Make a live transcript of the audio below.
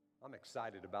I'm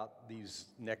excited about these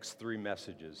next three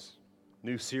messages.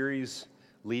 New series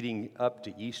leading up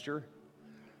to Easter.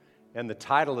 And the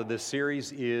title of this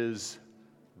series is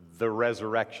The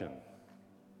Resurrection.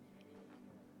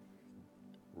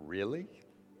 Really?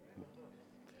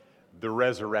 The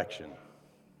Resurrection.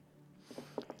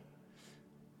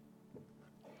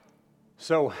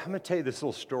 So I'm going to tell you this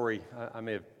little story. I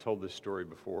may have told this story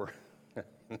before.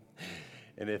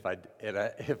 And if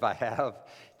I have,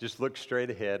 just look straight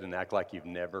ahead and act like you've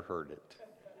never heard it.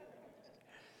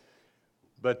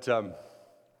 But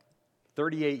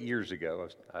 38 years ago,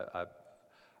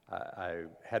 I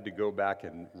had to go back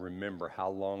and remember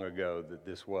how long ago that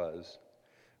this was.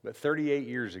 But 38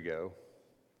 years ago,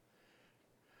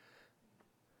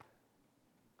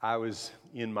 I was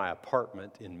in my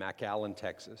apartment in McAllen,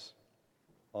 Texas,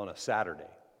 on a Saturday.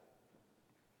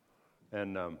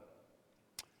 And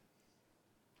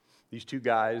these two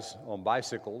guys on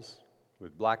bicycles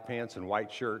with black pants and white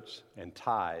shirts and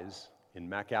ties in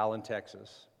McAllen,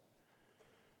 Texas,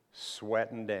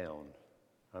 sweating down.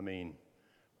 I mean,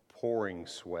 pouring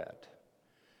sweat.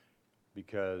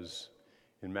 Because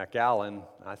in McAllen,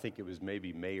 I think it was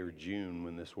maybe May or June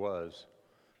when this was,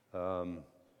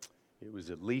 it was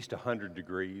at least 100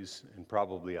 degrees and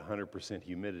probably 100%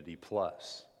 humidity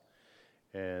plus.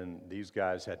 And these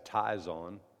guys had ties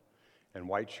on and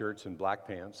white shirts and black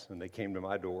pants, and they came to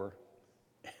my door,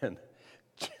 and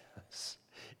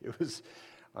it was,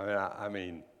 I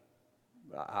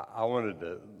wanted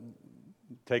to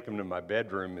take them to my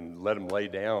bedroom and let them lay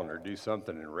down or do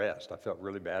something and rest. I felt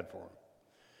really bad for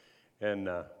them. And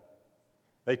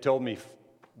they told me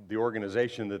the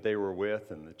organization that they were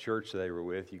with and the church they were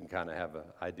with. You can kind of have an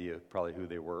idea of probably who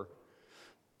they were.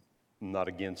 I'm not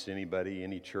against anybody,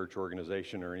 any church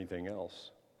organization or anything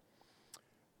else.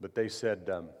 But they said,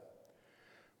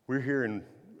 we're here and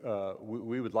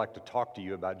we would like to talk to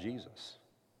you about Jesus.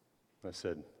 I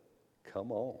said,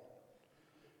 come on.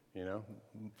 You know,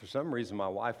 for some reason my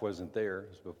wife wasn't there. It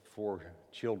was before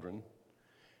children.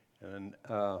 And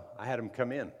I had them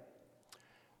come in.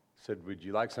 Said, would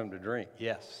you like something to drink?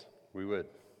 Yes, we would.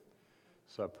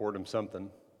 So I poured them something.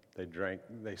 They drank,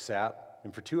 they sat,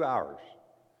 and for 2 hours,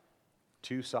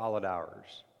 2 solid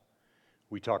hours,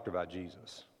 we talked about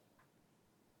Jesus.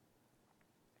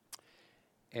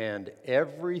 And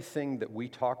everything that we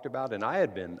talked about, and I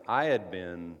had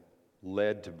been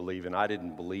led to believe, and I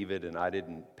didn't believe it, and I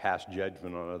didn't pass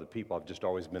judgment on other people. I've just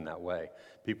always been that way.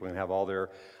 People can have all their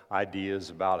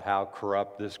ideas about how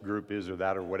corrupt this group is or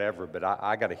that or whatever, but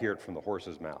I got to hear it from the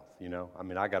horse's mouth, you know? I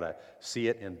mean, I got to see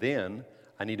it, and then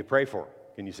I need to pray for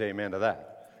it. Can you say amen to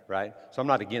that, right? So I'm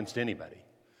not against anybody.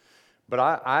 But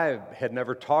I had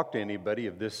never talked to anybody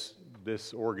of this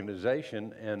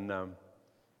organization,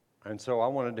 and so I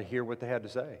wanted to hear what they had to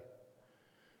say.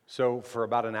 So for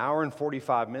about an hour and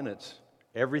 45 minutes,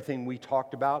 everything we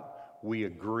talked about, we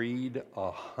agreed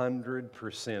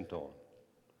 100% on.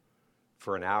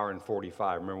 For an hour and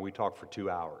 45. Remember, we talked for 2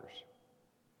 hours.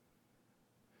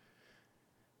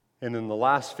 And in the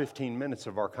last 15 minutes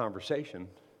of our conversation,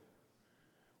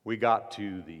 we got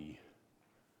to the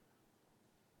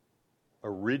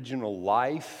original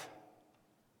life,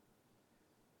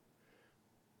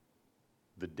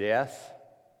 the death,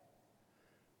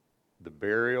 the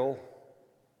burial,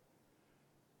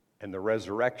 and the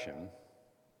resurrection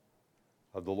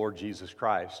of the Lord Jesus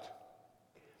Christ.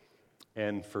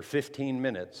 And for 15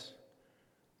 minutes,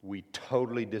 we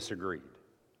totally disagreed.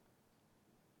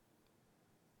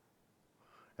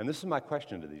 And this is my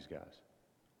question to these guys.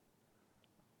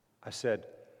 I said,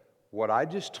 what I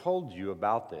just told you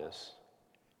about this,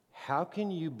 how can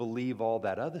you believe all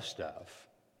that other stuff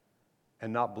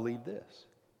and not believe this?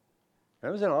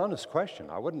 That was an honest question.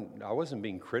 I wasn't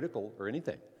being critical or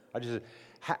anything. I just said,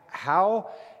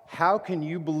 how can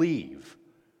you believe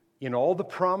in all the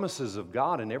promises of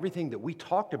God and everything that we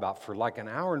talked about for like an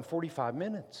hour and 45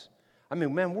 minutes? I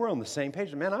mean, man, we're on the same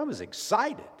page. Man, I was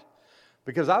excited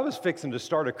because I was fixing to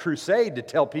start a crusade to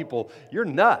tell people, you're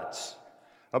nuts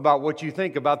about what you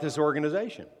think about this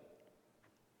organization.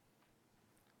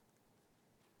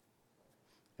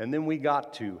 And then we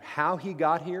got to how he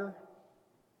got here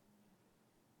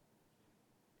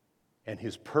and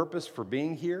his purpose for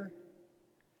being here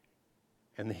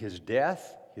and his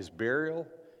death, his burial,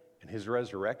 and his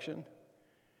resurrection.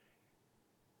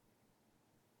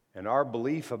 And our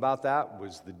belief about that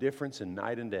was the difference in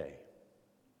night and day.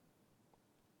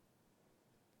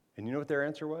 And you know what their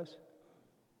answer was?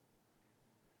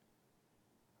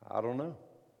 I don't know.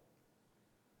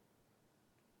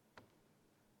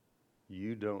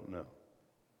 You don't know.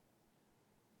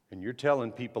 And you're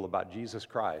telling people about Jesus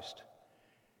Christ,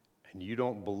 and you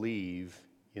don't believe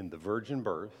in the virgin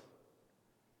birth,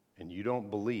 and you don't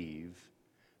believe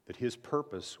that his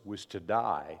purpose was to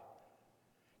die,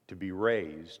 to be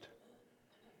raised,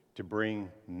 to bring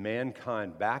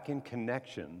mankind back in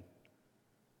connection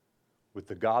with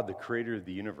the God, the creator of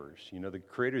the universe. You know, the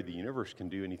creator of the universe can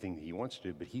do anything that he wants to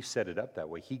do, but he set it up that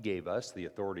way. He gave us the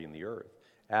authority in the earth.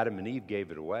 Adam and Eve gave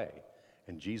it away,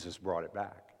 and Jesus brought it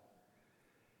back.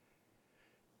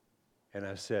 And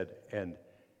I said, and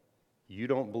you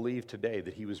don't believe today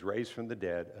that he was raised from the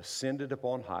dead, ascended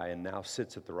upon high, and now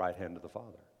sits at the right hand of the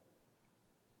Father.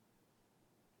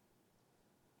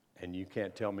 And you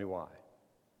can't tell me why.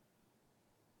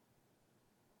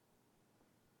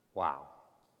 Wow.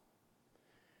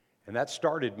 And that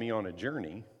started me on a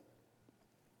journey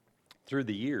through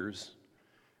the years,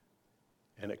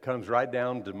 and it comes right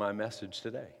down to my message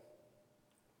today.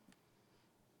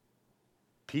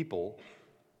 People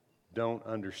don't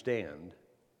understand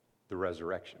the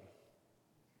resurrection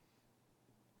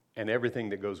and everything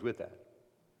that goes with that.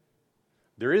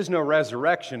 There is no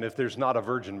resurrection if there's not a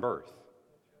virgin birth,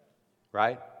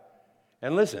 right?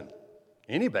 And listen,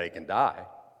 anybody can die,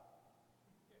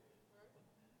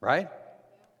 right?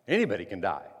 Anybody can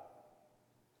die.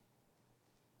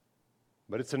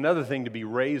 But it's another thing to be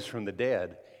raised from the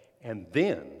dead and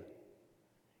then,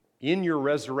 in your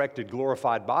resurrected,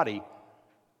 glorified body,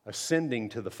 ascending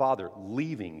to the Father,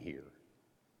 leaving here.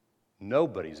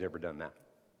 Nobody's ever done that.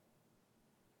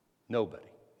 Nobody.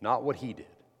 Not what he did.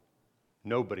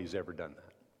 Nobody's ever done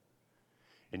that.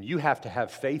 And you have to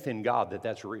have faith in God that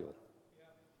that's real.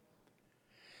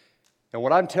 And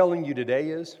what I'm telling you today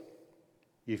is,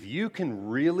 if you can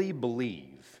really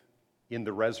believe in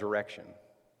the resurrection,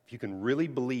 if you can really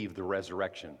believe the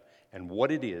resurrection and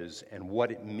what it is and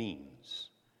what it means,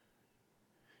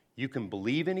 you can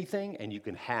believe anything and you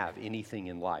can have anything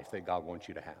in life that God wants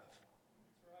you to have.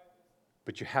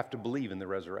 But you have to believe in the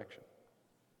resurrection.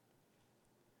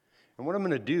 And what I'm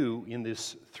going to do in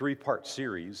this 3-part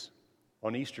series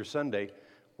on Easter Sunday,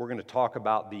 we're going to talk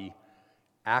about the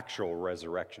actual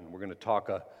resurrection. We're going to talk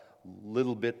a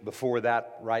little bit before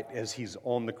that, right as he's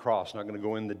on the cross. Not going to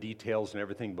go into the details and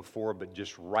everything before, but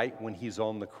just right when he's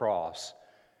on the cross,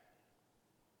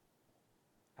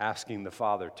 asking the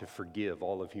Father to forgive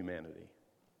all of humanity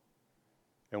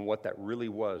and what that really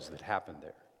was that happened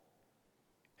there.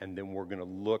 And then we're going to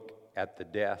look at the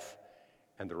death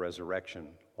and the resurrection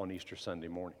on Easter Sunday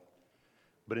morning.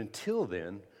 But until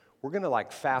then, we're going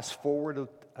to fast forward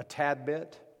a tad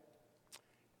bit,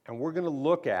 and we're going to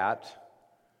look at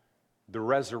the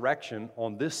resurrection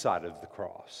on this side of the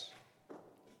cross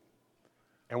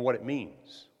and what it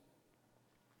means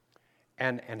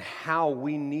and how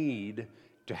we need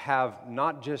to have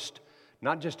not just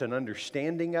an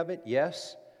understanding of it,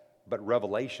 yes, but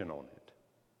revelation on it.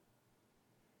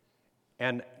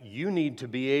 And you need to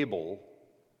be able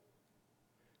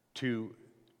to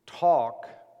talk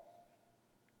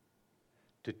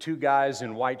to 2 guys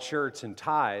in white shirts and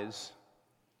ties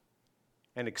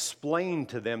and explain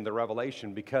to them the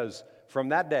revelation, because from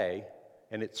that day,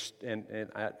 and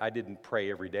I didn't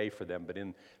pray every day for them, but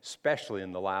especially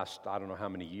in the last, I don't know how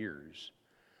many years,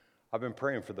 I've been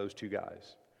praying for those 2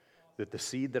 guys, that the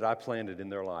seed that I planted in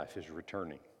their life is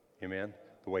returning, amen,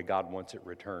 the way God wants it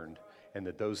returned, and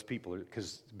that those people,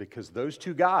 because those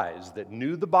 2 guys that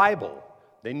knew the Bible,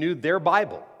 they knew their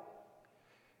Bible,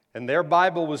 and their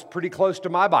Bible was pretty close to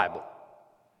my Bible,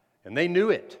 and they knew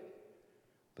it.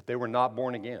 But they were not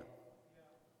born again.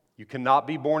 You cannot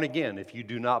be born again if you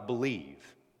do not believe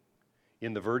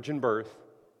in the virgin birth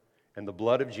and the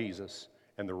blood of Jesus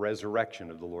and the resurrection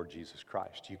of the Lord Jesus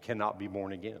Christ. You cannot be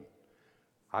born again.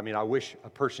 I mean, I wish a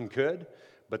person could,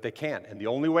 but they can't. And the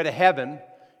only way to heaven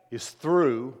is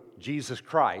through Jesus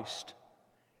Christ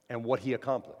and what he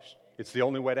accomplished. It's the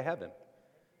only way to heaven.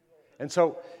 And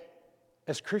so,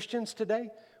 as Christians today,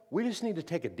 we just need to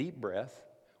take a deep breath.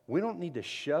 We don't need to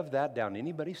shove that down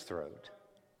anybody's throat.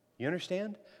 You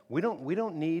understand? We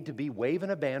don't need to be waving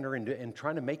a banner and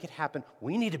trying to make it happen.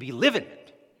 We need to be living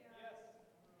it.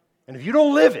 And if you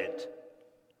don't live it,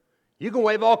 you can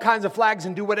wave all kinds of flags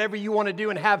and do whatever you want to do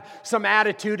and have some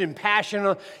attitude and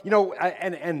passion,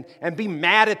 and be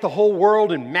mad at the whole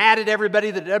world and mad at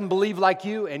everybody that doesn't believe like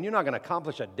you, and you're not going to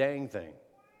accomplish a dang thing.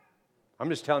 I'm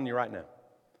just telling you right now.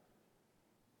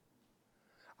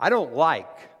 I don't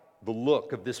like the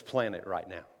look of this planet right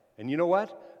now. And you know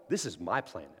what? This is my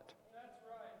planet.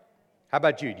 How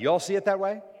about you? Do you all see it that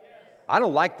way? I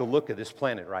don't like the look of this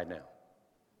planet right now.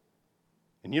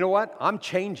 And you know what? I'm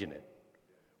changing it.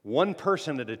 One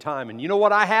person at a time. And you know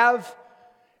what I have?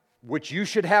 Which you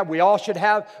should have, we all should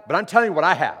have. But I'm telling you what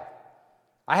I have.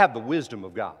 I have the wisdom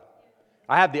of God.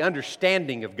 I have the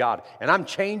understanding of God. And I'm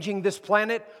changing this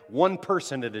planet one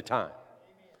person at a time.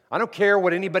 I don't care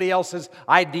what anybody else's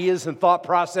ideas and thought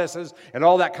processes and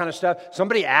all that kind of stuff.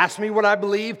 Somebody asks me what I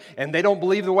believe and they don't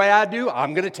believe the way I do,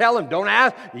 I'm going to tell them, don't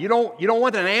ask. You don't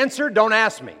want an answer? Don't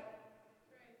ask me.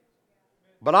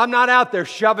 But I'm not out there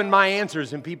shoving my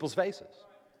answers in people's faces.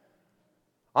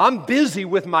 I'm busy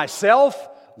with myself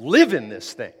living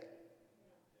this thing.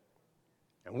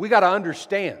 And we got to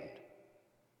understand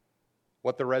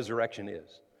what the resurrection is.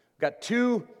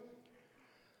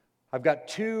 I've got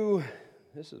two.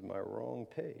 This is my wrong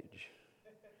page.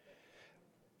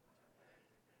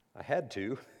 I had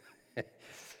to.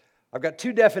 I've got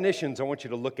two definitions I want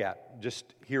you to look at just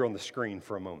here on the screen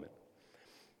for a moment.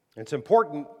 It's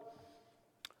important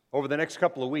over the next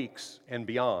couple of weeks and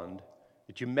beyond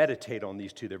that you meditate on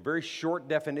these two. They're very short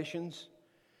definitions,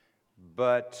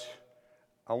 but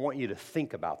I want you to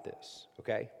think about this,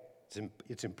 okay?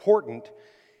 It's important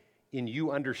in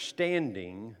you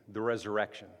understanding the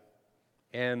resurrection.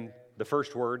 And the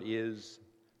first word is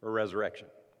a resurrection.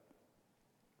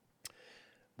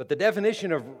 But the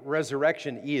definition of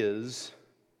resurrection is,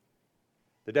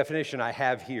 the definition I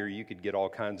have here, you could get all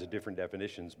kinds of different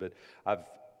definitions, but I've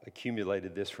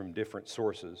accumulated this from different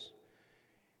sources.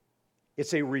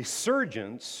 It's a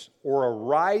resurgence or a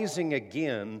rising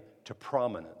again to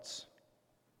prominence.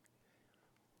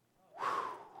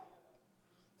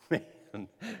 Man.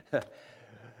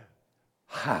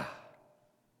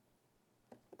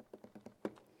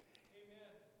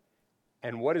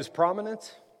 And what is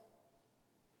prominence?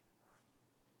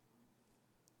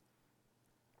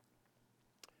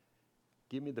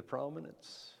 Give me the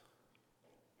prominence.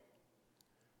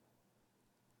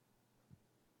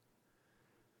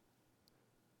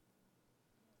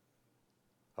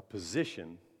 A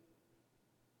position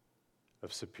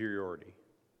of superiority.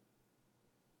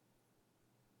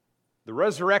 The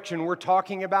resurrection we're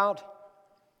talking about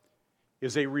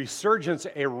is a resurgence,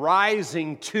 a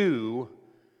rising to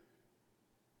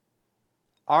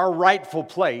our rightful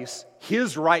place,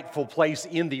 His rightful place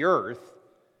in the earth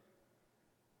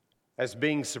as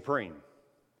being supreme.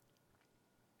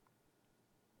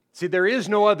 See, there is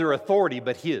no other authority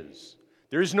but His.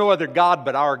 There is no other God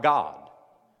but our God.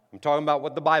 I'm talking about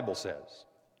what the Bible says.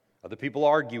 Other people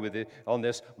argue with it on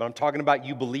this, but I'm talking about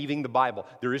you believing the Bible.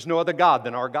 There is no other God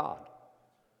than our God.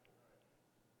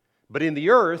 But in the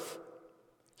earth,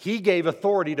 He gave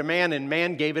authority to man, and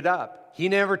man gave it up. He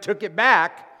never took it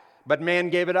back, but man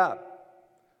gave it up.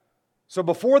 So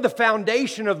before the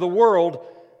foundation of the world,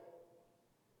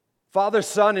 Father,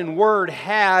 Son, and Word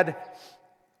had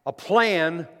a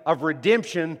plan of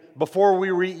redemption before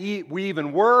we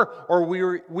even were, or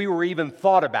we were even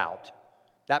thought about.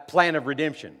 That plan of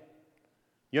redemption.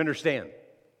 You understand?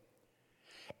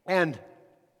 And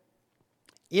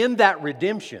in that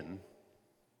redemption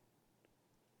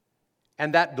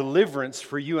and that deliverance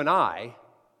for you and I,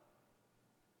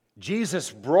 Jesus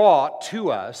brought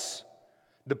to us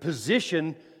the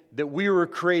position that we were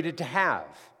created to have.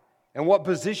 And what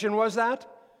position was that?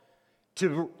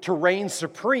 To reign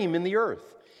supreme in the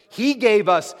earth. He gave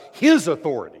us His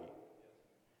authority.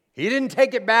 He didn't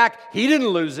take it back. He didn't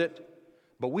lose it.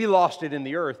 But we lost it in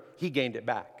the earth. He gained it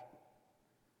back.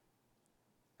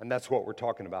 And that's what we're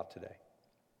talking about today.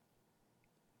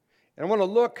 And I want to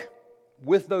look,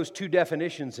 with those two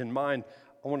definitions in mind,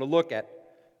 I want to look at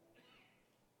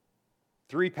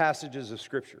three passages of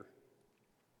Scripture.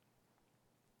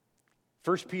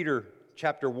 1 Peter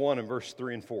chapter 1 and verse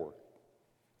 3 and 4.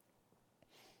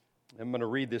 I'm going to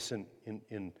read this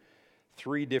in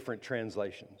three different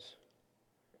translations.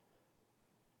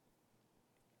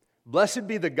 Blessed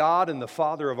be the God and the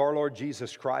Father of our Lord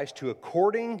Jesus Christ, who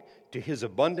according to His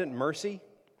abundant mercy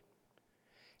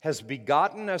has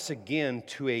begotten us again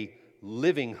to a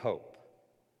living hope.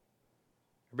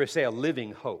 Everybody say a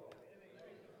living hope.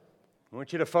 I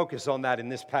want you to focus on that in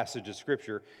this passage of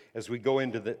Scripture as we go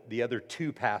into the other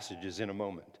two passages in a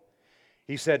moment.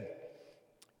 He said,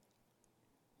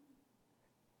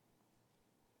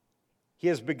 He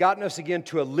has begotten us again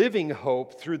to a living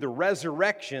hope through the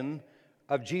resurrection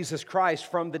of Jesus Christ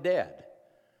from the dead.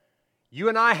 You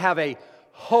and I have a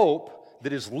hope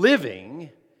that is living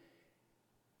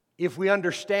if we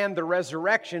understand the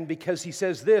resurrection, because he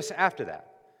says this after that.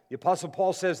 The Apostle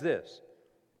Paul says this: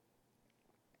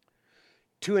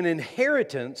 to an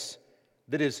inheritance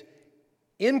that is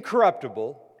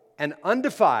incorruptible and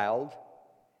undefiled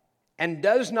and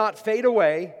does not fade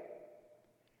away,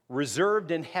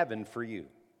 reserved in heaven for you.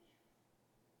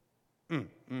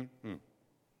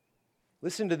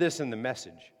 Listen to this in the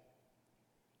Message.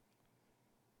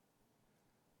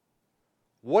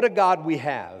 What a God we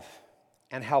have,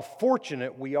 and how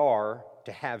fortunate we are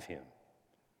to have him.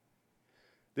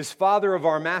 This Father of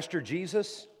our Master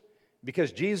Jesus,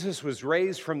 because Jesus was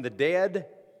raised from the dead,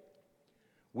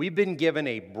 we've been given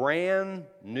a brand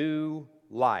new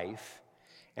life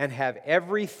and have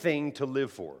everything to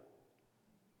live for.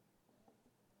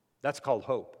 That's called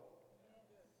hope.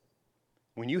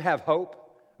 When you have hope,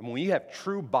 and when you have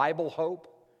true Bible hope,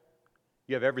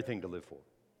 you have everything to live for.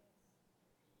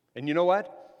 And you know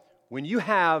what? When you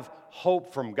have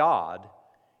hope from God,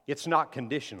 it's not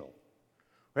conditional.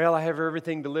 Well, I have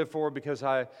everything to live for because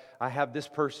I have this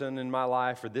person in my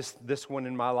life, or this one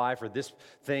in my life, or this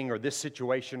thing, or this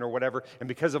situation, or whatever, and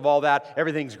because of all that,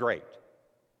 everything's great.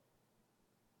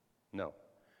 No.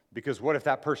 Because what if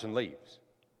that person leaves?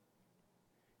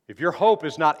 If your hope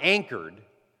is not anchored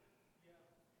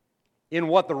in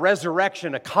what the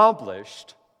resurrection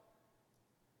accomplished,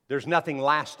 there's nothing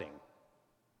lasting.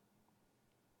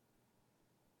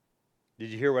 Did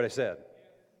you hear what I said?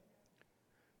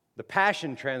 The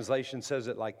Passion Translation says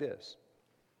it like this: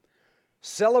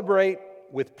 celebrate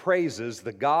with praises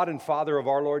the God and Father of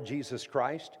our Lord Jesus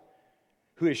Christ,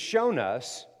 who has shown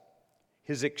us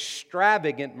his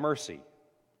extravagant mercy.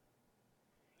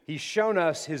 He's shown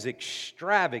us his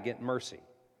extravagant mercy.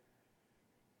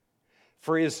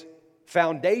 For his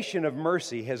foundation of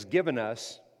mercy has given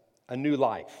us a new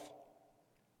life.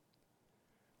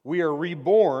 We are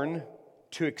reborn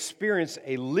to experience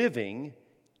a living,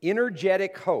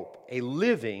 energetic hope,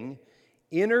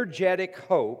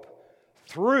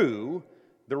 through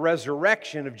the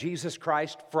resurrection of Jesus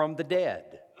Christ from the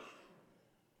dead.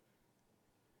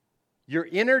 Your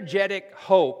energetic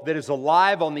hope that is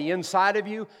alive on the inside of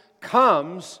you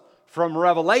comes from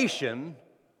revelation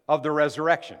of the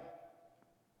resurrection.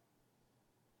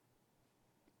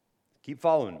 Keep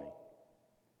following me.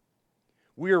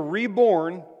 We are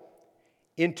reborn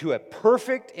into a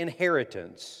perfect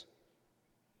inheritance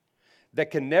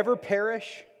that can never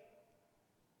perish,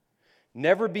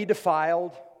 never be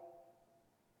defiled,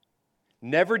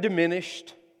 never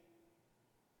diminished.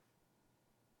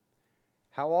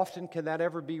 How often can that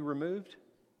ever be removed?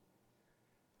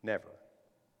 Never.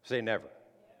 Say never.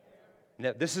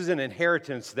 This is an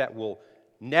inheritance that will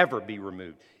never be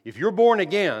removed. If you're born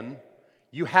again,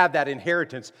 you have that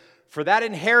inheritance. For that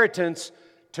inheritance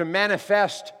to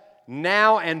manifest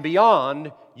now and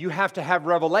beyond, you have to have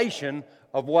revelation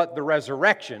of what the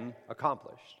resurrection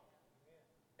accomplished.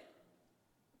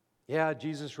 Yeah,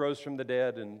 Jesus rose from the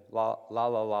dead and la la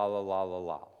la la la la la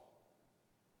la.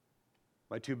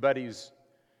 My two buddies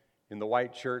in the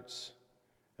white shirts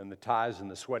and the ties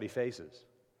and the sweaty faces.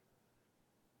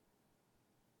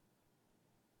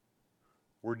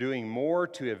 We're doing more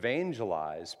to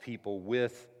evangelize people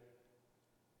with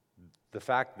the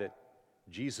fact that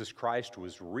Jesus Christ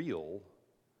was real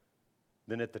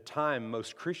than at the time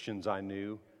most Christians I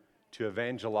knew to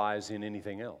evangelize in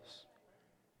anything else.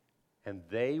 And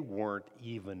they weren't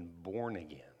even born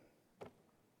again.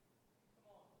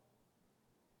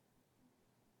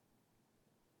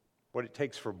 What it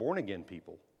takes for born again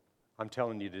people, I'm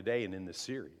telling you today and in this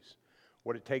series,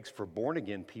 what it takes for born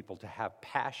again people to have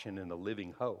passion and a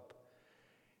living hope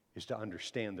is to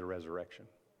understand the resurrection.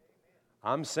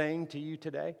 I'm saying to you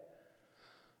today,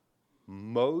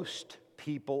 most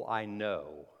people I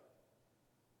know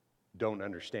don't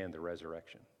understand the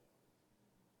resurrection.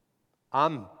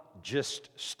 I'm just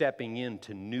stepping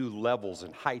into new levels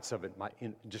and heights of it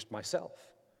just myself.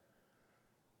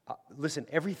 Listen,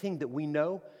 everything that we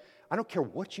know, I don't care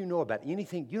what you know about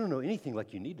anything, you don't know anything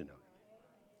like you need to know.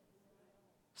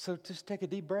 So just take a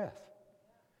deep breath.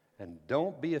 And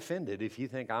don't be offended if you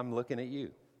think I'm looking at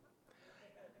you.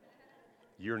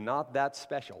 You're not that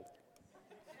special.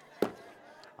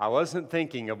 I wasn't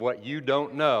thinking of what you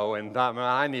don't know, and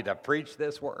I need to preach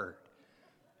this word.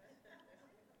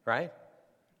 Right?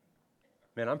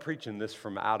 Man, I'm preaching this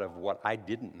from out of what I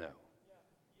didn't know.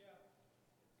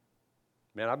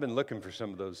 Man, I've been looking for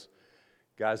some of those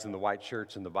guys in the white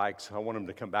shirts and the bikes. I want them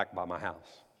to come back by my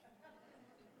house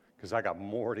because I got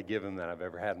more to give them than I've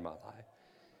ever had in my life.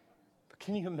 But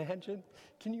can you imagine?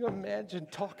 Can you imagine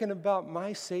talking about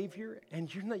my Savior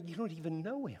and you don't even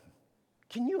know Him?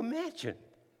 Can you imagine?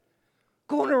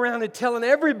 Going around and telling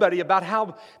everybody about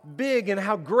how big and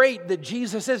how great that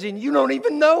Jesus is, and you don't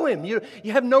even know Him. You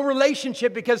have no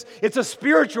relationship because it's a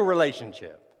spiritual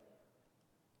relationship.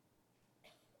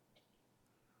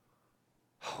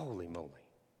 Holy moly.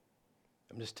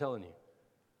 I'm just telling you,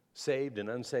 saved and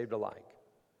unsaved alike.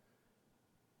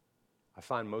 I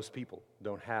find most people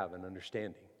don't have an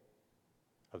understanding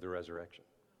of the resurrection.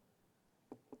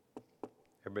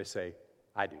 Everybody say,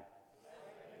 I do.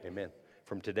 Amen.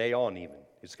 From today on even,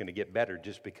 it's going to get better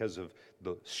just because of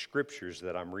the scriptures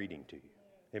that I'm reading to you.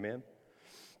 Amen?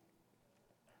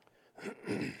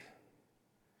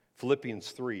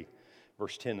 Philippians 3,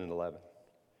 verse 10 and 11.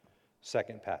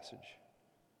 Second passage.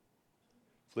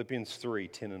 Philippians 3,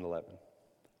 10 and 11.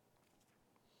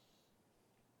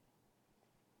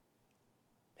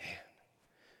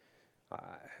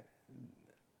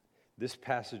 This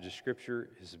passage of Scripture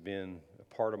has been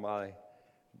a part of my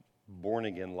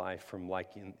born-again life from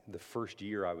like in the first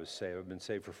year I was saved. I've been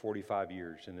saved for 45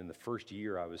 years, and in the first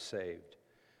year I was saved,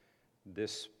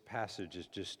 this passage has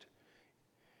just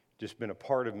been a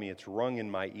part of me. It's rung in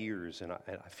my ears, and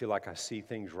I feel like I see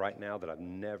things right now that I've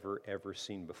never, ever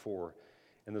seen before.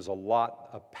 And there's a lot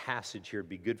of passage here. It'd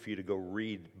be good for you to go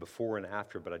read before and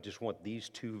after, but I just want these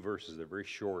two verses. They're very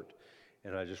short,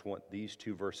 and I just want these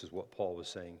two verses, what Paul was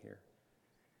saying here.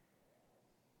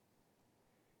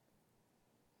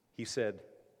 He said,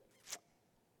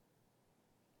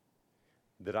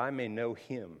 that I may know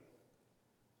him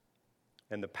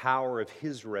and the power of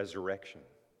his resurrection,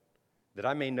 that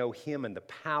I may know him and the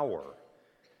power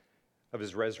of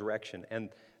his resurrection and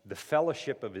the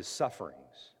fellowship of his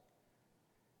sufferings,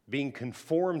 being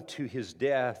conformed to his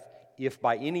death, if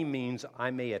by any means I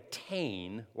may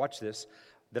attain, watch this,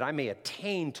 that I may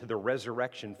attain to the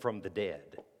resurrection from the dead.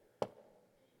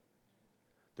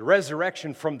 The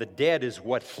resurrection from the dead is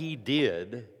what he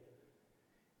did.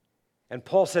 And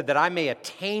Paul said that I may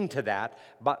attain to that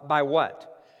by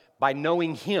what? By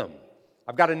knowing him.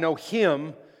 I've got to know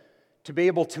him to be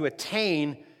able to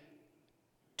attain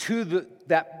to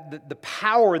the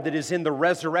power that is in the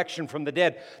resurrection from the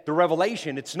dead. The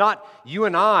revelation, it's not you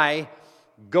and I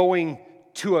going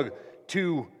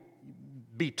to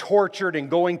be tortured and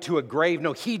going to a grave.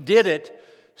 No, he did it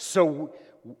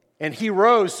and he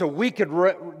rose so we could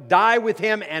die with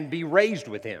him and be raised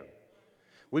with him.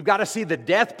 We've got to see the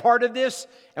death part of this,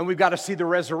 and we've got to see the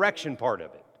resurrection part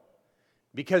of it.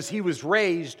 Because he was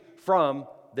raised from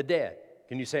the dead.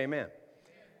 Can you say amen?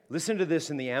 Listen to this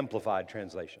in the Amplified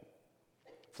translation.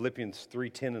 Philippians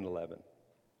 3, 10 and 11.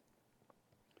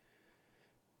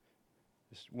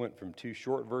 This went from 2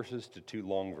 short verses to 2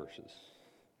 long verses.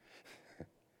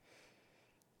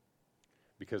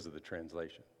 Because of the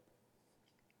translation.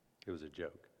 It was a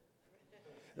joke.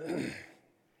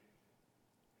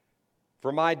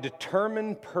 For my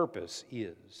determined purpose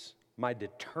is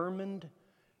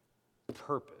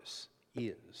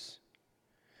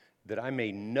that I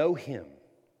may know him,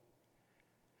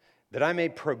 that I may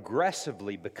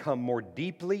progressively become more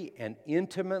deeply and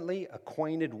intimately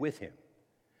acquainted with him,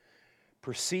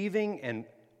 perceiving and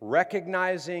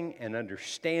recognizing and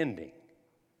understanding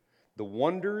the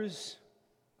wonders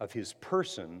of his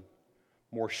person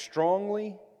more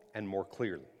strongly and more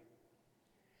clearly.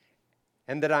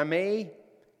 And that I may,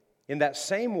 in that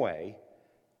same way,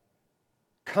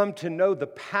 come to know the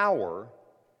power,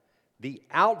 the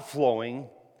outflowing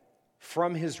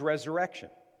from his resurrection.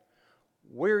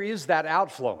 Where is that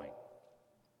outflowing?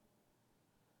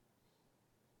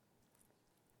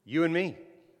 You and me.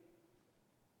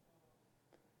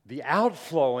 The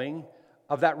outflowing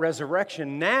of that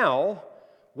resurrection now,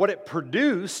 what it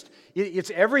produced, it's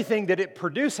everything that it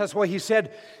produced. That's why he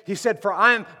said,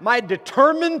 for my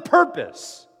determined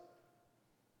purpose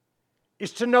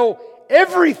is to know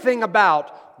everything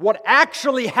about what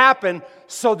actually happened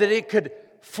so that it could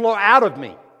flow out of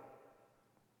me.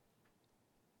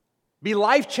 Be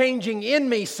life-changing in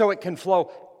me so it can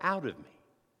flow out of me.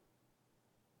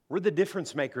 We're the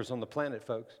difference makers on the planet,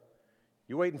 folks.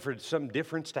 You're waiting for some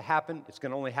difference to happen, it's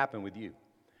going to only happen with you.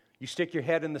 You stick your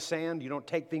head in the sand, you don't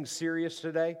take things serious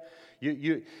today.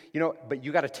 But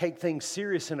you got to take things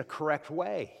serious in a correct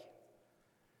way.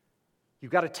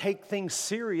 You've got to take things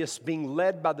serious being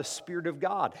led by the Spirit of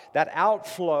God. That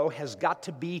outflow has got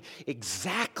to be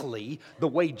exactly the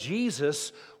way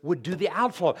Jesus would do the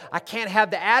outflow. I can't have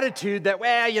the attitude that,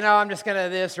 I'm just going to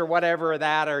this or whatever or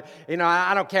that, or,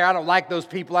 I don't care, I don't like those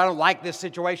people, I don't like this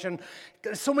situation.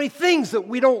 There's so many things that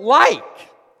we don't like.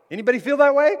 Anybody feel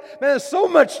that way? Man, there's so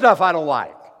much stuff I don't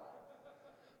like.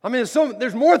 I mean,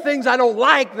 there's more things I don't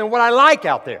like than what I like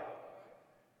out there.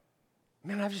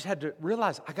 Man, I've just had to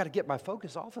realize I got to get my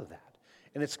focus off of that.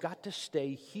 And it's got to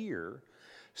stay here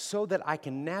so that I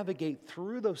can navigate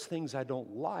through those things I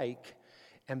don't like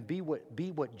and be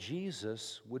what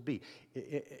Jesus would be.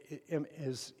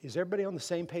 Is everybody on the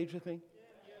same page with me?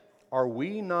 Are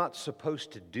we not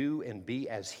supposed to do and be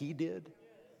as he did?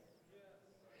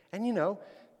 And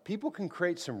people can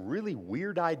create some really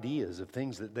weird ideas of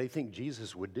things that they think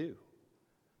Jesus would do.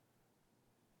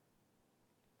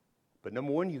 But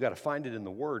number one, you got to find it in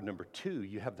the Word. Number two,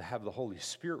 you have to have the Holy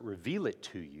Spirit reveal it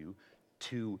to you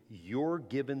to your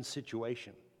given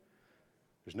situation.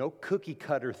 There's no cookie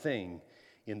cutter thing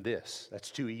in this.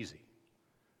 That's too easy.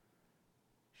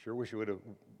 Sure wish it would have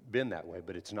been that way,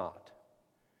 but it's not.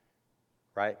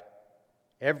 Right?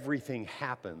 Everything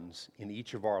happens in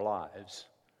each of our lives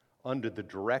under the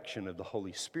direction of the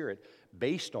Holy Spirit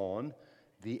based on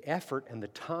the effort and the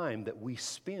time that we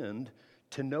spend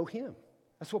to know Him.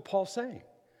 That's what Paul's saying.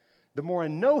 The more I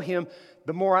know Him,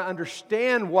 the more I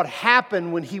understand what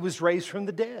happened when He was raised from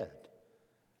the dead.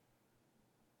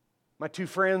 My two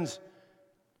friends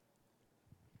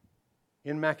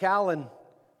in McAllen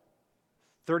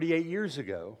 38 years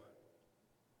ago,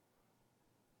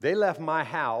 they left my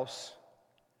house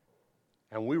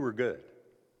and we were good.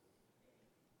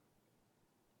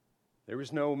 There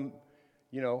was no,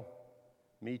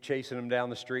 me chasing them down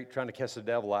the street trying to catch the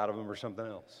devil out of them or something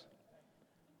else.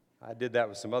 I did that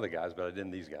with some other guys, but I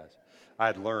didn't these guys. I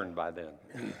had learned by then.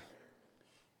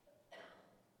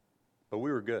 But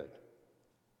we were good.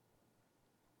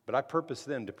 But I purposed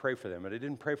then to pray for them. And I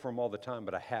didn't pray for them all the time,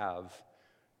 but I have,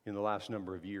 in the last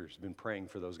number of years, been praying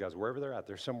for those guys. Wherever they're at,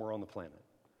 they're somewhere on the planet.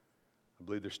 I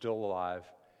believe they're still alive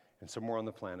and somewhere on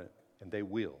the planet, and they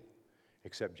will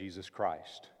accept Jesus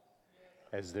Christ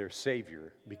as their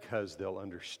Savior because they'll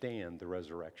understand the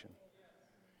resurrection.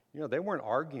 They weren't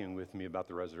arguing with me about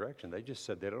the resurrection. They just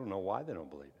said they don't know why they don't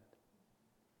believe it.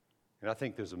 And I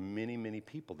think there's many, many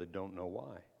people that don't know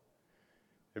why.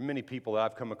 There are many people that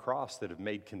I've come across that have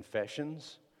made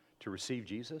confessions to receive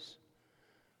Jesus,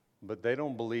 but they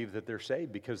don't believe that they're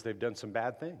saved because they've done some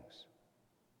bad things.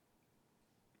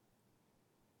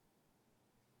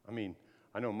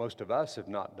 I know most of us have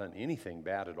not done anything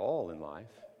bad at all in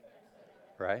life,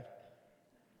 right?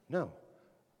 No.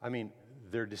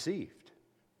 They're deceived.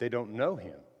 They don't know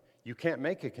Him. You can't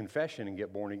make a confession and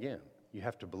get born again. You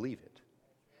have to believe it.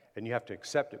 And you have to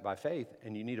accept it by faith,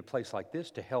 and you need a place like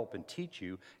this to help and teach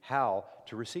you how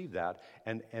to receive that.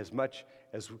 And as much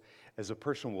as a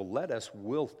person will let us,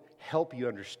 we'll help you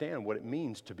understand what it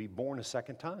means to be born a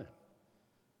second time.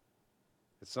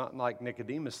 It's not like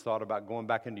Nicodemus thought about going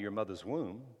back into your mother's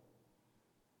womb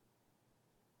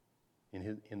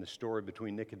in the story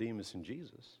between Nicodemus and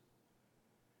Jesus.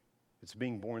 It's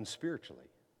being born spiritually.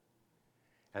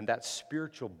 And that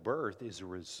spiritual birth is a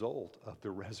result of the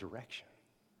resurrection.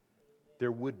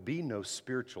 There would be no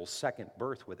spiritual second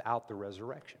birth without the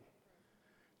resurrection.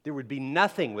 There would be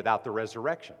nothing without the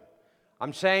resurrection.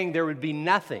 I'm saying there would be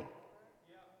nothing.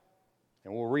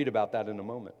 And we'll read about that in a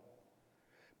moment.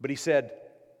 But he said,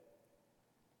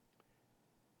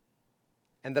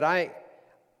 and that I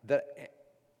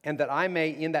may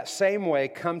in that same way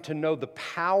come to know the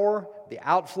power, the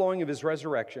outflowing of His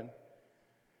resurrection,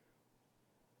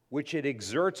 which it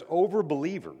exerts over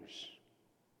believers,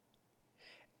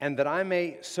 and that I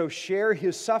may so share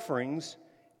His sufferings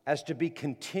as to be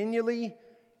continually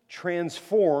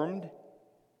transformed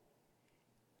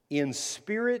in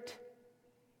spirit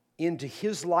into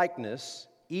His likeness,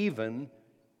 even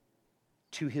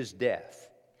to His death,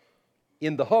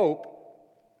 in the hope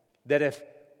that if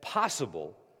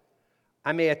possible,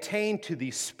 I may attain to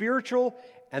the spiritual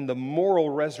and the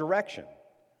moral resurrection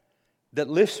that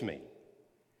lifts me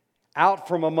out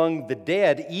from among the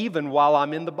dead even while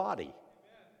I'm in the body.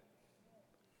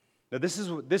 Now this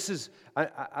is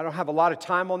I don't have a lot of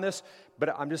time on this,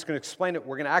 but I'm just going to explain it.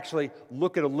 We're going to actually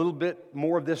look at a little bit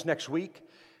more of this next week.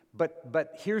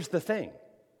 But here's the thing.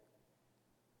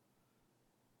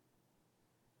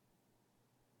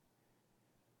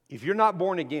 If you're not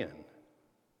born again,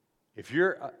 if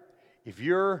a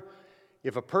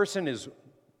person is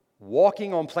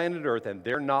walking on planet Earth and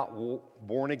they're not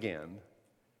born again,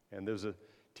 and there's a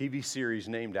TV series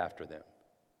named after them,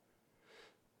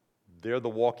 they're the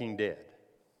walking dead.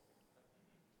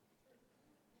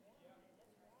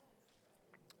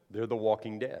 They're the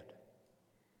walking dead.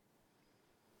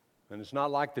 And it's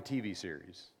not like the TV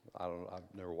series. I've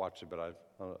never watched it, but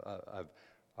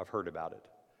I've heard about it.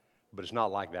 But it's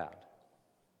not like that.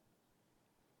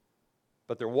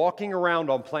 But they're walking around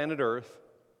on planet Earth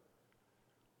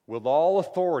with all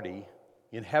authority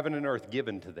in heaven and earth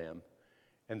given to them,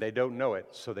 and they don't know it,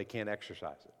 so they can't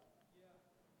exercise it.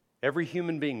 Every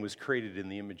human being was created in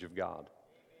the image of God.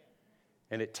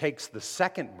 And it takes the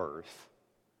second birth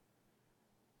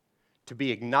to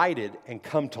be ignited and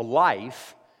come to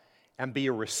life and be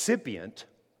a recipient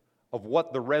of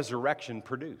what the resurrection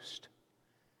produced.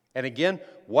 And again,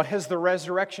 what has the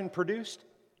resurrection produced?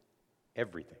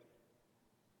 Everything.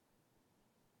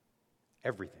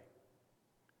 Everything.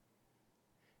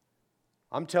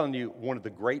 I'm telling you, one of the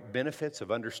great benefits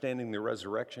of understanding the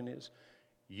resurrection is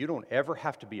you don't ever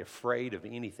have to be afraid of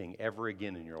anything ever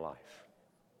again in your life.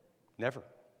 Never.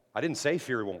 I didn't say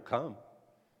fear won't come.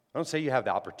 I don't say you have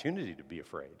the opportunity to be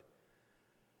afraid.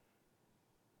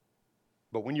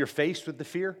 But when you're faced with the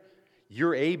fear,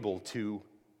 you're able to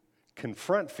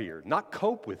confront fear, not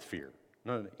cope with fear.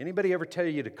 No, anybody ever tell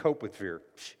you to cope with fear?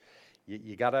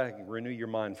 You got to renew your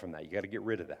mind from that. You got to get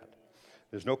rid of that.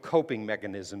 There's no coping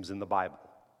mechanisms in the Bible.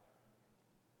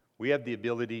 We have the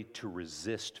ability to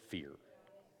resist fear,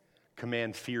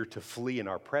 command fear to flee in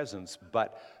our presence,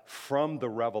 but from the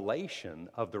revelation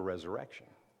of the resurrection.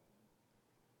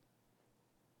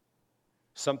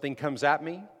 Something comes at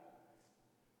me,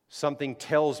 something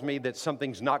tells me that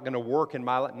something's not going to work in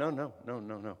my life. No.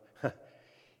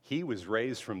 He was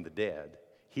raised from the dead.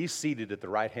 He's seated at the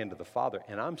right hand of the Father,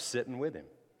 and I'm sitting with him.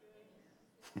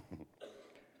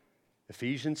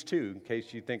 Ephesians 2, in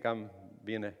case you think I'm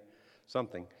being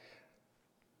something.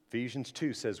 Ephesians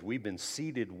 2 says we've been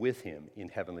seated with him in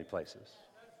heavenly places.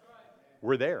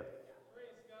 We're there.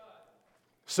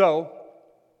 So,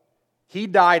 he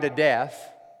died a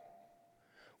death.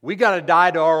 We got to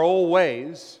die to our old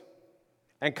ways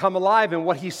and come alive. And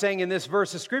what he's saying in this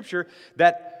verse of Scripture,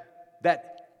 that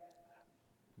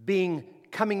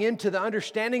coming into the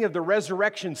understanding of the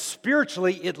resurrection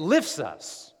spiritually, it lifts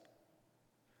us.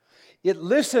 It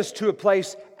lifts us to a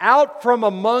place out from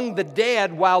among the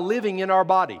dead while living in our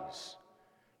bodies.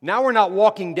 Now we're not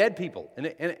walking dead people.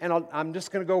 And I'm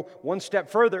just going to go one step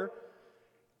further,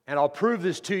 and I'll prove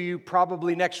this to you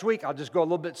probably next week. I'll just go a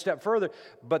little bit step further.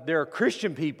 But there are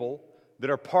Christian people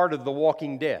that are part of the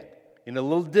walking dead in a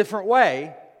little different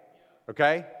way,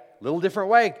 okay? A little different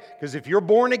way, because if you're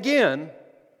born again,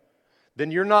 then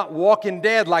you're not walking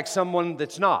dead like someone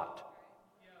that's not.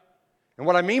 And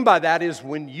what I mean by that is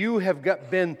when you have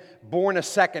been born a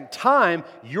second time,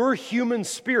 your human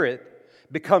spirit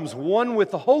becomes one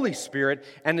with the Holy Spirit,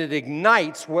 and it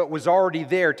ignites what was already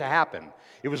there to happen.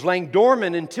 It was laying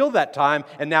dormant until that time,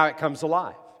 and now it comes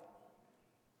alive.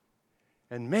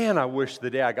 And man, I wish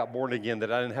the day I got born again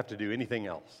that I didn't have to do anything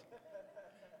else.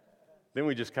 Then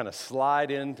we just kind of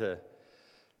slide into,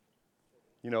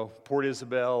 Port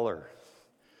Isabel, or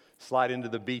slide into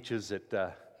the beaches at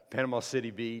Panama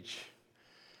City Beach,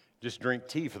 just drink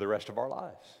tea for the rest of our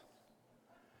lives.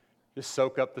 Just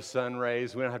soak up the sun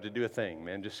rays. We don't have to do a thing,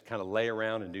 man. Just kind of lay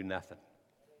around and do nothing.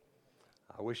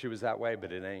 I wish it was that way,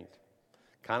 but it ain't.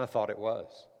 Kind of thought it was.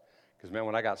 Because, man,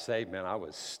 when I got saved, man, I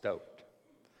was stoked.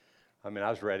 I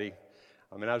was ready.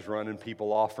 I was running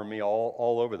people off from me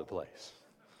all over the place.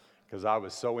 Because I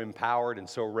was so empowered and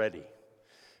so ready.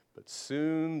 But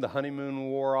soon the honeymoon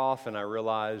wore off, and I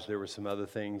realized there were some other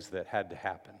things that had to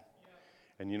happen.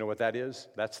 And you know what that is?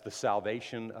 That's the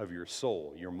salvation of your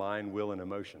soul, your mind, will, and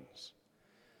emotions.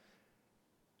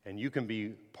 And you can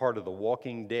be part of the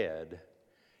walking dead,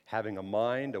 having a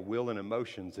mind, a will, and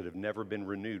emotions that have never been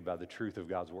renewed by the truth of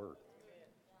God's Word.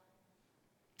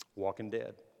 Walking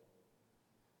dead.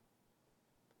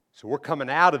 So we're coming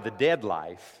out of the dead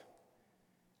life,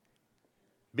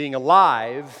 being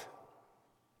alive,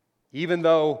 even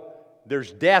though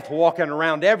there's death walking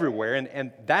around everywhere,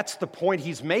 and that's the point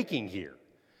he's making here.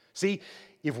 See,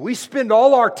 if we spend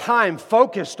all our time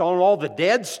focused on all the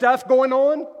dead stuff going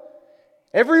on,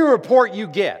 every report you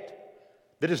get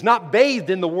that is not bathed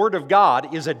in the Word of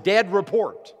God is a dead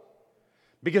report,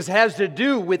 because it has to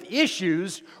do with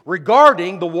issues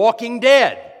regarding the walking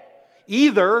dead,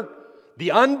 either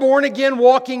the unborn again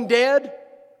walking dead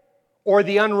or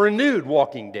the unrenewed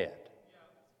walking dead.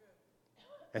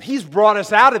 And he's brought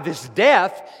us out of this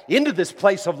death into this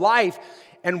place of life,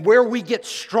 and where we get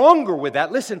stronger with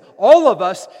that. Listen, all of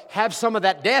us have some of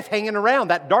that death hanging around,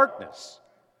 that darkness.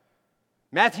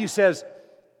 Matthew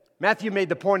made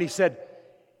the point, he said,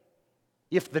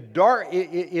 if the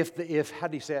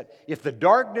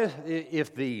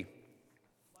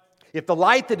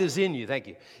light that is in you, thank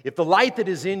you, if the light that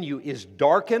is in you is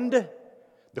darkened,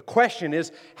 the question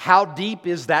is, how deep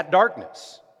is that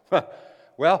darkness?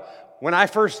 Well, when I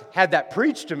first had that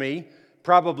preached to me,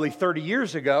 probably 30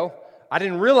 years ago, I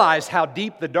didn't realize how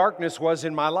deep the darkness was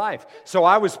in my life. So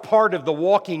I was part of the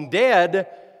walking dead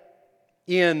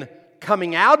in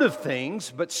coming out of things,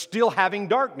 but still having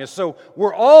darkness. So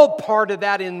we're all part of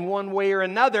that in one way or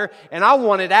another, and I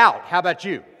want it out. How about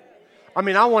you? I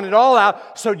want it all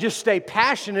out, so just stay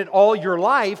passionate all your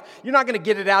life. You're not going to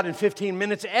get it out in 15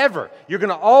 minutes ever. You're going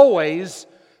to always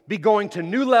be going to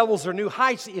new levels or new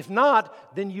heights. If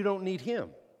not, then you don't need Him.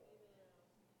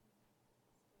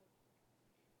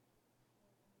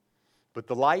 But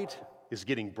the light is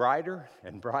getting brighter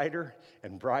and brighter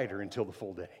and brighter until the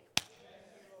full day.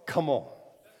 Come on.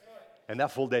 And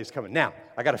that full day is coming. Now,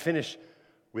 I got to finish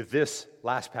with this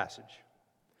last passage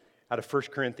out of 1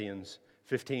 Corinthians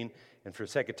 15. And for the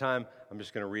sake of time, I'm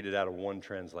just going to read it out of one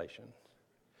translation.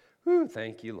 Whew,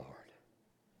 thank you, Lord.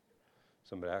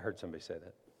 I heard somebody say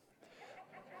that.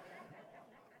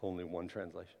 Only one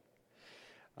translation.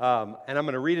 And I'm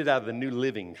going to read it out of the New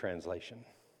Living Translation.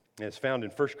 And it's found in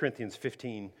 1 Corinthians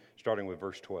 15, starting with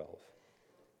verse 12.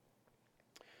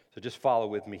 So just follow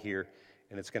with me here,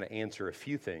 and it's going to answer a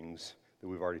few things that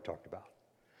we've already talked about.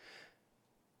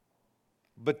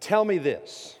 But tell me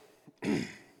this.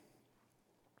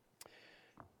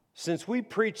 Since we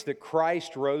preach that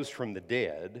Christ rose from the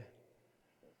dead,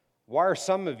 why are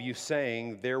some of you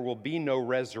saying there will be no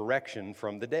resurrection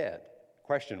from the dead?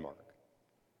 Question mark.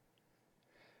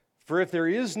 For if there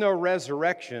is no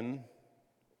resurrection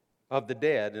of the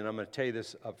dead, and I'm going to tell you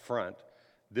this up front,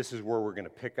 this is where we're going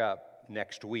to pick up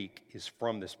next week, is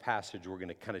from this passage. We're going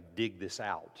to kind of dig this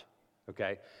out,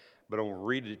 okay? But I'm going to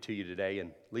read it to you today and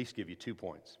at least give you 2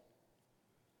 points.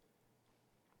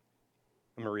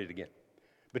 I'm going to read it again.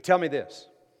 But tell me this.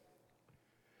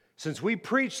 Since we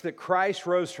preach that Christ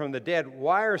rose from the dead,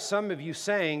 why are some of you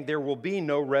saying there will be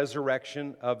no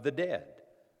resurrection of the dead?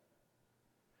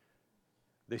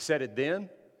 They said it then.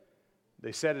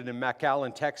 They said it in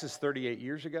McAllen, Texas 38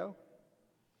 years ago.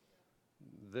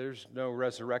 There's no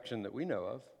resurrection that we know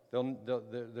of.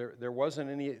 There wasn't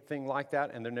anything like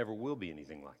that, and there never will be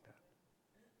anything like that.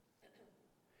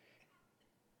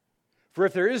 For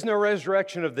if there is no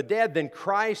resurrection of the dead, then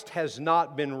Christ has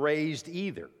not been raised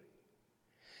either.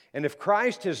 And if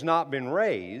Christ has not been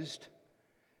raised,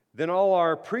 then all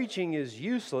our preaching is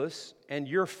useless, and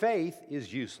your faith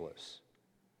is useless.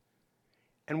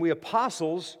 And we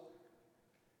apostles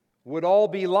would all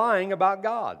be lying about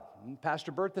God. And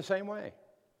Pastor Bert the same way,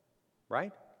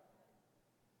 right?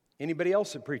 Anybody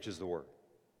else that preaches the word.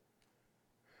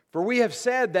 For we have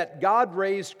said that God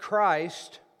raised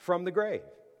Christ from the grave.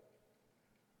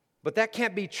 But that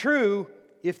can't be true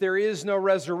if there is no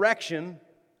resurrection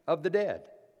of the dead.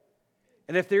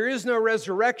 And if there is no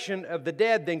resurrection of the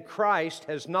dead, then Christ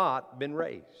has not been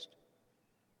raised.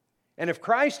 And if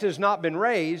Christ has not been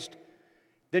raised,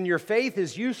 then your faith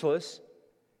is useless.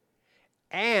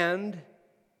 And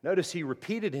notice he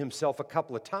repeated himself a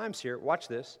couple of times here. Watch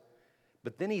this.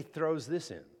 But then he throws this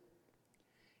in.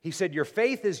 He said, your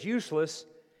faith is useless,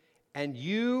 and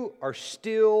you are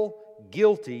still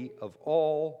guilty of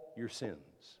all your sins.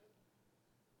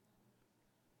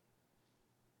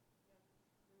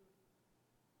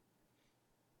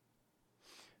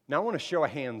 Now, I want to show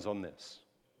of hands on this.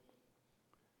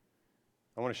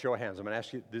 I want to show of hands. I'm going to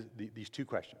ask you these 2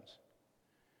 questions.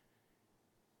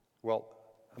 Well,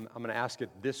 I'm going to ask it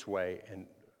this way, and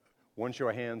one show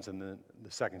of hands and then the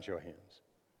second show of hands.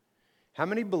 How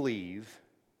many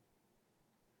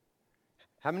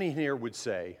here would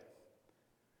say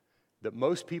that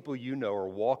most people you know are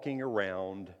walking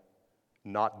around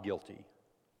not guilty,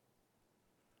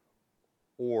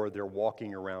 or they're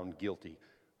walking around guilty?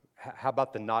 How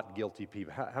about the not guilty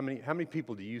people? How many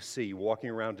people do you see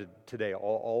walking around today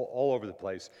all over the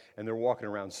place, and they're walking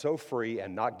around so free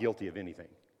and not guilty of anything?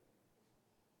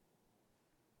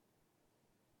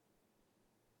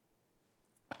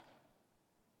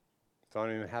 So I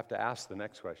don't even have to ask the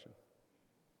next question.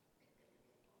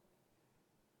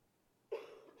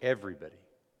 Everybody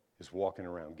is walking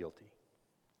around guilty.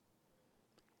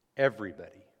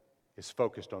 Everybody is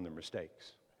focused on their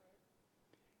mistakes.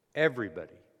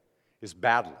 Everybody is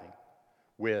battling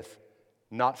with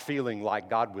not feeling like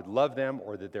God would love them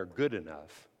or that they're good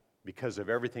enough because of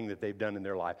everything that they've done in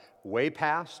their life. Way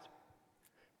past,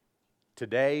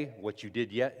 today, what you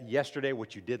did yesterday,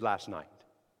 what you did last night.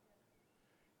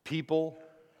 People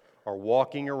are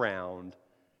walking around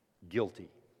guilty.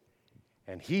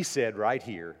 And he said right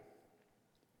here,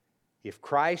 if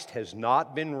Christ has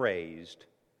not been raised,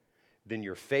 then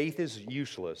your faith is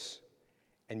useless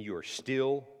and you are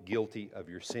still guilty of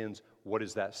your sins. What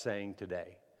is that saying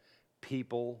today?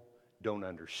 People don't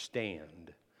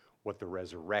understand what the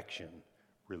resurrection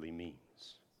really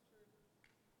means.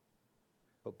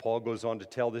 But Paul goes on to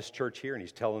tell this church here, and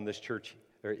he's telling this church,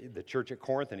 or the church at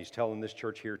Corinth, and he's telling this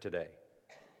church here today.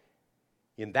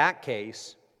 In that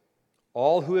case,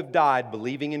 all who have died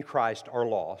believing in Christ are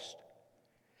lost.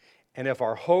 And if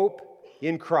our hope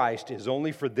in Christ is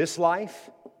only for this life,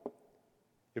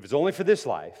 if it's only for this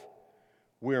life,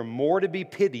 we're more to be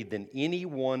pitied than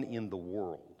anyone in the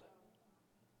world.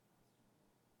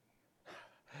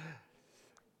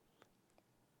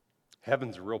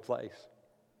 Heaven's a real place.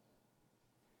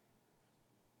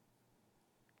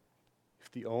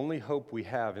 If the only hope we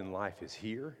have in life is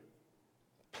here,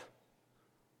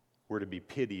 we're to be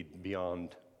pitied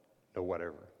beyond no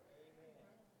whatever.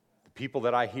 The people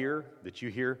that I hear, that you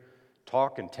hear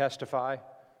talk and testify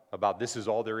about this is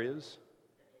all there is,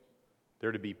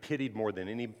 they're to be pitied more than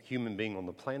any human being on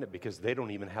the planet because they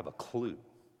don't even have a clue.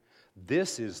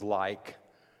 This life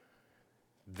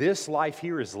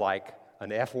here is like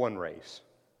an F1 race.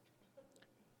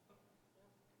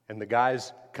 And the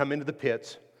guys come into the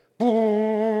pits,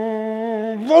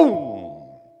 boom, boom,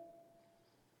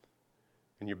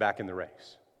 and you're back in the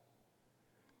race.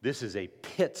 This is a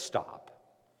pit stop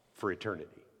for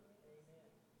eternity.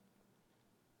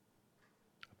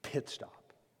 A pit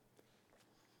stop.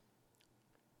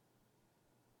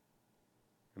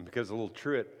 And because of a little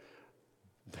truant,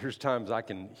 there's times I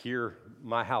can hear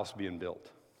my house being built.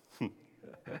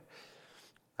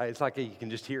 It's like you can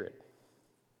just hear it.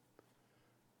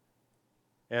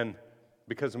 And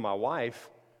because of my wife,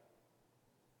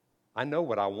 I know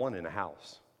what I want in a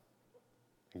house.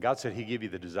 And God said He'd give you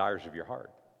the desires of your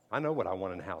heart. I know what I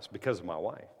want in a house because of my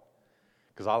wife.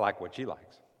 Because I like what she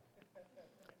likes.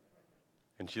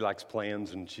 And she likes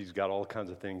plans, and she's got all kinds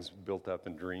of things built up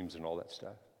and dreams and all that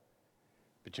stuff.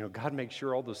 But you know, God makes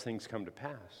sure all those things come to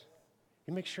pass.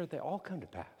 He makes sure they all come to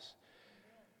pass.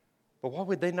 But why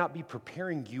would they not be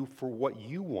preparing you for what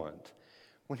you want?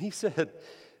 When He said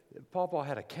Pawpaw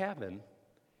had a cabin,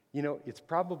 you know, it's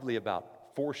probably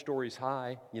about 4 stories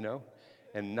high, you know,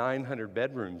 and 900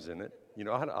 bedrooms in it. You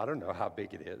know, I don't know how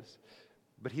big it is,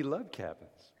 but he loved cabins.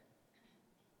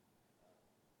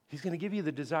 He's going to give you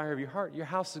the desire of your heart. Your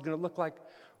house is going to look like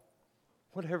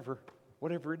whatever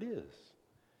it is.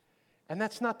 And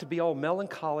that's not to be all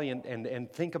melancholy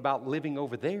and think about living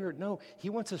over there. No, He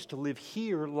wants us to live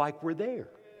here like we're there.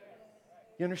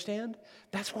 You understand?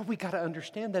 That's what we got to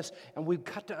understand this, and we've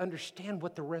got to understand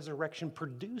what the resurrection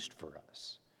produced for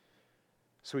us.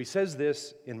 So He says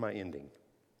this in my ending.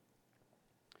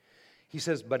 He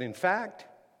says, but in fact,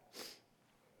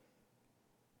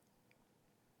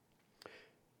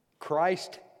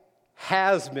 Christ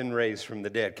has been raised from the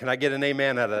dead. Can I get an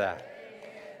amen out of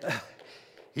that?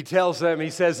 He tells them, he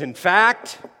says, in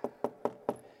fact,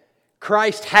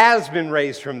 Christ has been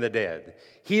raised from the dead.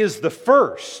 He is the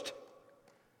first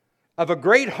of a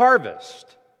great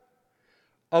harvest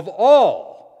of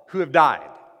all who have died.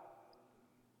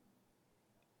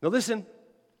 Now listen,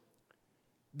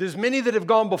 there's many that have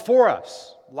gone before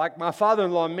us, like my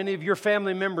father-in-law and many of your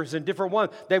family members and different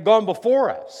ones. They've gone before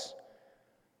us.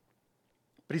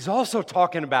 But He's also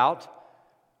talking about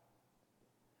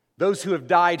those who have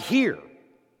died here,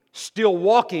 still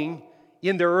walking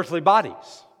in their earthly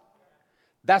bodies.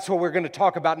 That's what we're going to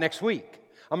talk about next week.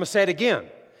 I'm going to say it again.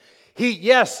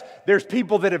 Yes, there's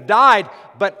people that have died,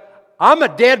 but I'm a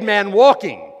dead man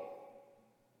walking.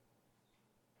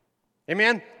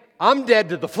 Amen? I'm dead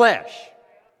to the flesh.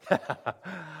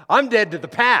 I'm dead to the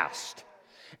past.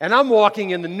 And I'm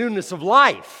walking in the newness of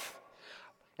life.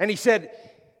 And He said,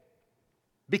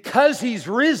 because He's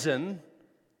risen,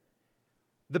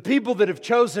 the people that have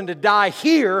chosen to die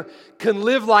here can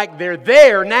live like they're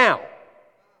there now.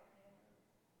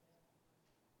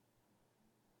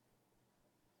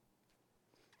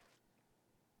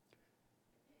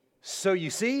 So you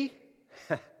see,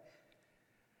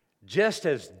 just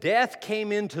as death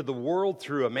came into the world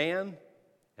through a man,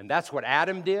 and that's what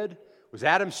Adam did. Was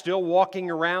Adam still walking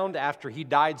around after he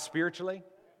died spiritually?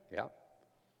 Yeah.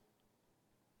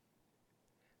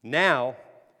 Now,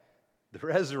 the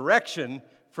resurrection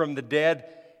from the dead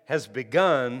has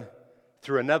begun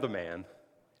through another man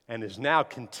and is now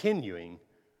continuing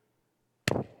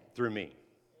through me.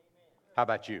 How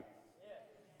about you?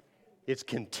 It's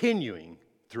continuing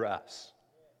through us.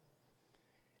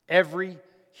 Every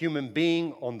human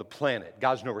being on the planet.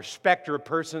 God's no respecter of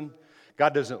person.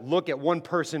 God doesn't look at one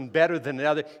person better than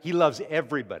another. He loves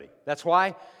everybody. That's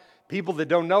why people that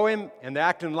don't know Him and they're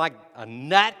acting like a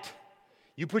nut,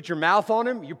 you put your mouth on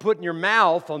him, you're putting your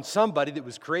mouth on somebody that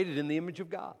was created in the image of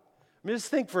God. I mean, just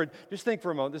think for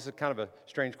a moment. This is kind of a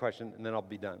strange question, and then I'll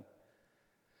be done.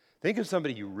 Think of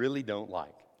somebody you really don't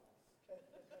like.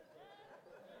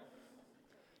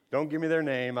 Don't give me their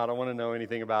name. I don't want to know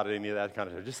anything about it, any of that kind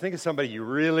of stuff. Just think of somebody you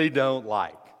really don't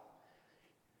like.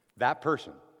 That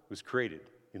person was created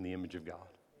in the image of God.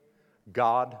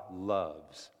 God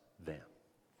loves them.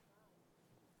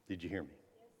 Did you hear me?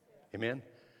 Amen?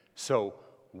 So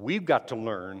we've got to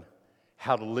learn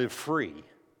how to live free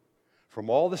from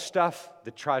all the stuff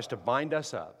that tries to bind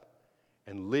us up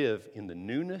and live in the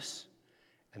newness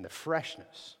and the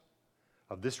freshness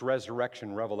of this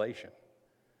resurrection revelation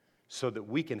so that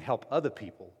we can help other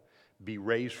people be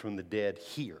raised from the dead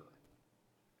here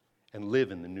and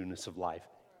live in the newness of life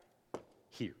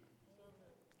here.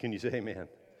 Can you say amen?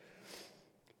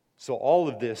 So all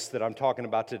of this that I'm talking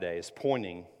about today is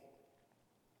pointing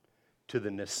to the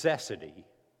necessity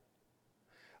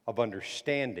of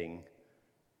understanding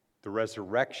the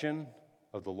resurrection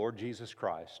of the Lord Jesus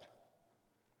Christ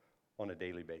on a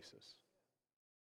daily basis.